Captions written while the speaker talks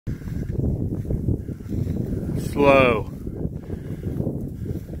Slow.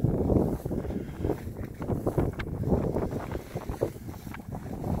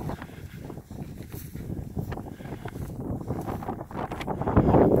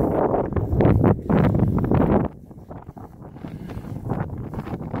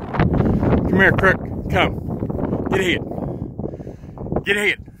 Come here, Crook. Come. Get ahead. Get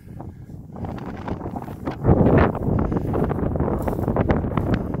ahead.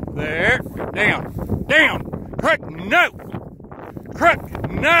 There. Down. Down. Crook, no.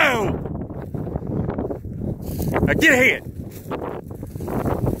 Crook, no. Now get ahead.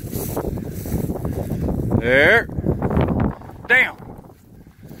 There. Down.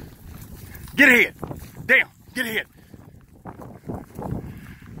 Get ahead. Down. Get ahead.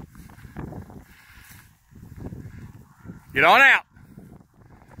 Get on out.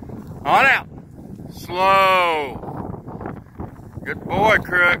 On out. Slow. Good boy,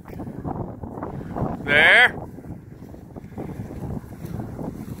 Crook. There.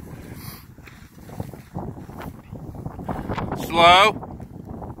 Slow.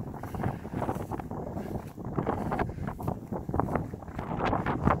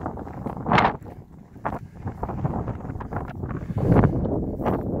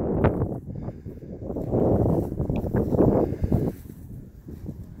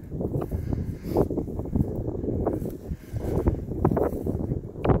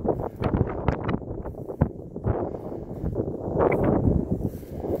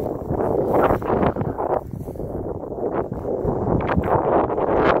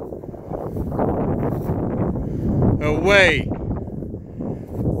 Away.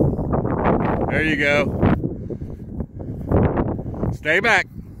 There you go. Stay back.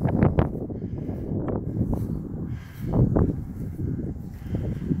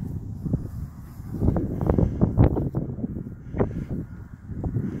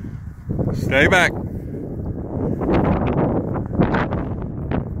 Stay back.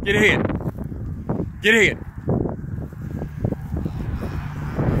 Get ahead. Get ahead.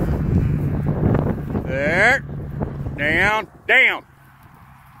 There. Down, down.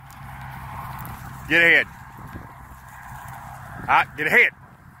 Get ahead. Hot, get ahead.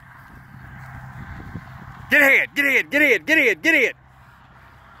 Get ahead, get ahead, get ahead, get ahead, get ahead.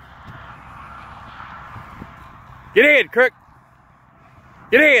 Get ahead, Crook.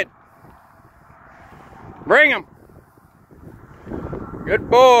 Get ahead. Bring him. Good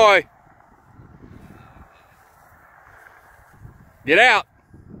boy. Get out.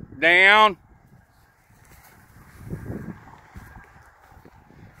 Down.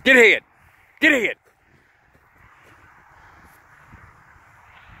 Get ahead. Get ahead.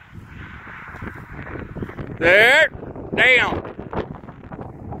 There. Down.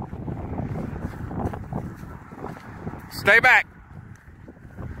 Stay back.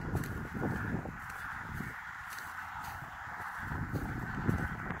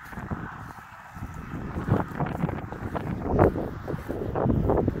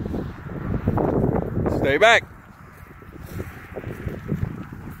 Stay back.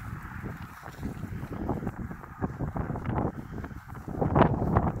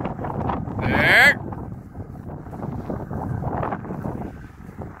 There.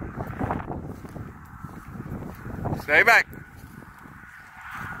 Stay back.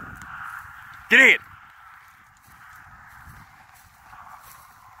 Get ahead.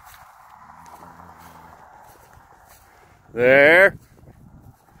 There.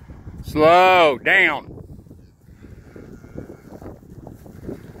 Slow down.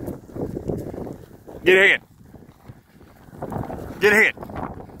 Get ahead. Get ahead.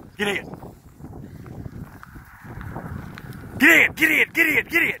 Get ahead. Get ahead. Get ahead. Get ahead.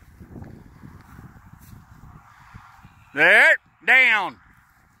 Get ahead. There. Down.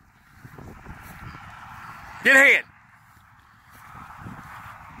 Get ahead.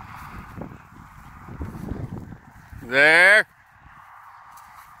 There.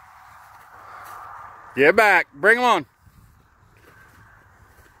 Get back. Bring them on.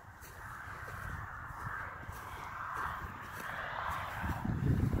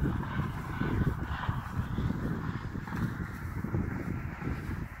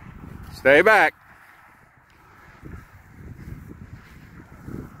 Stay back.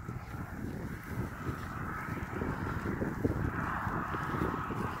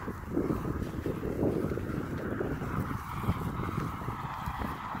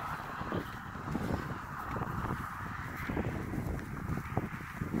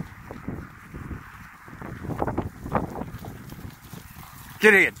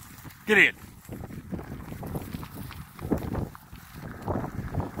 Get in. Get in.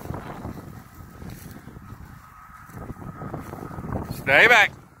 Stay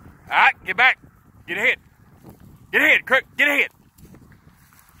back. All right, get back. Get ahead. Get ahead, Crook. Get ahead.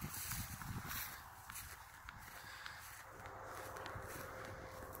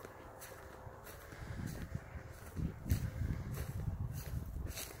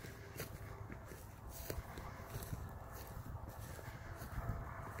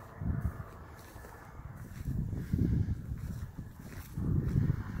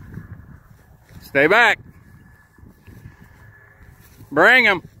 Stay back. Bring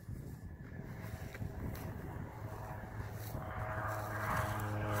him.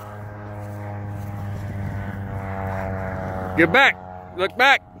 Get back. Look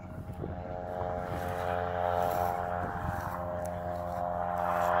back.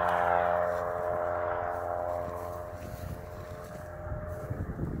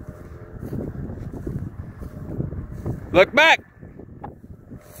 Look back.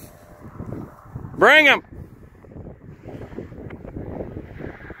 Bring him.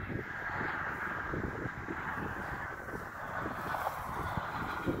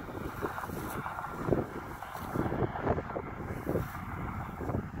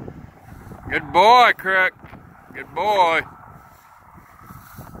 Good boy, Crook. Good boy.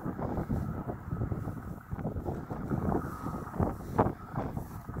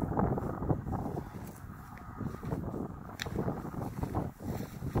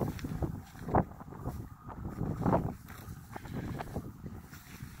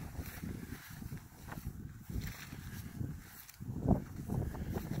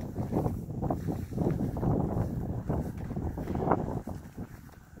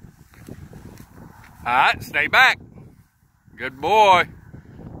 All right, stay back. Good boy.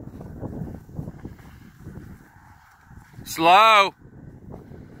 Slow.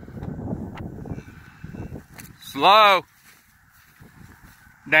 Slow.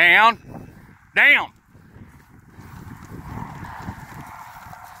 Down. Down.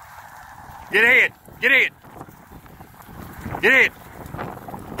 Get ahead. Get ahead. Get ahead.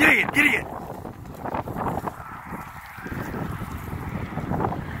 Get ahead. Get ahead.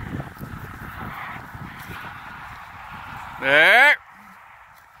 There.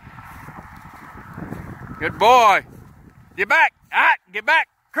 Good boy. Get back. All right, get back.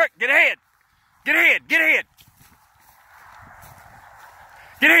 Crook, get ahead. Get ahead. Get ahead.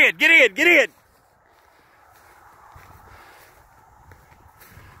 Get ahead. Get ahead. Get ahead.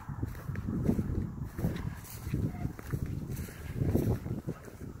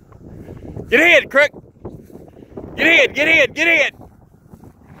 Get ahead, Crook. Get ahead. Get ahead. Get ahead.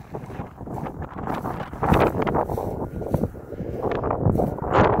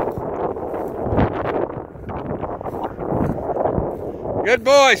 Good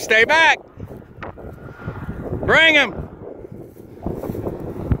boy, stay back. Bring him.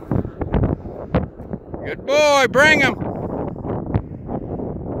 Good boy, bring him.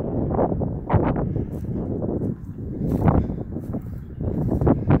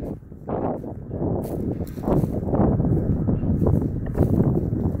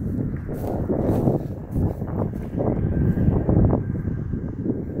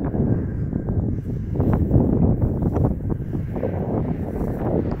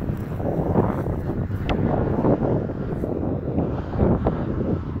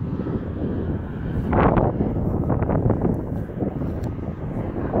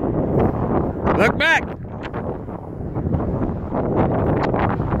 Look back.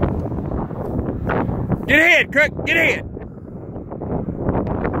 Get ahead, Crook. Get ahead.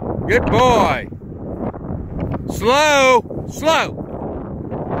 Good boy. Slow. Slow.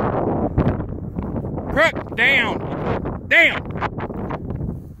 Crook, down. Down.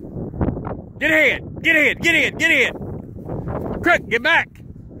 Get ahead. Get ahead. Get ahead. Get ahead. Crook, get back.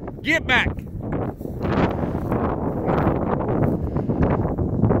 Get back.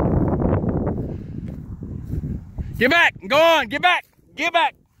 Get back. Go on. Get back. Get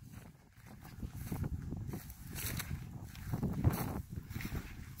back.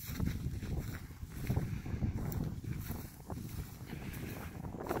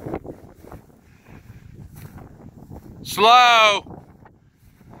 Slow.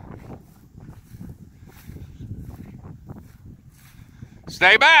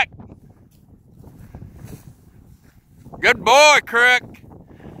 Stay back. Good boy, Crook.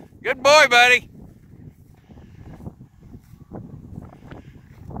 Good boy, buddy.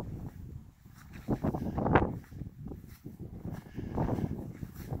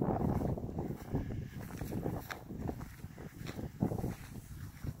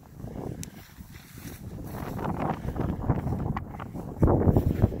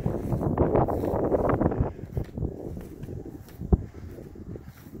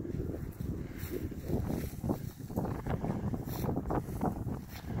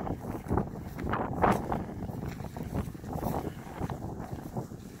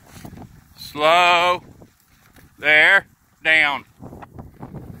 Slow. There. Down.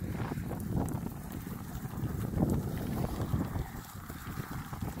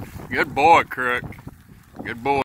 Good boy, Crook. Good boy.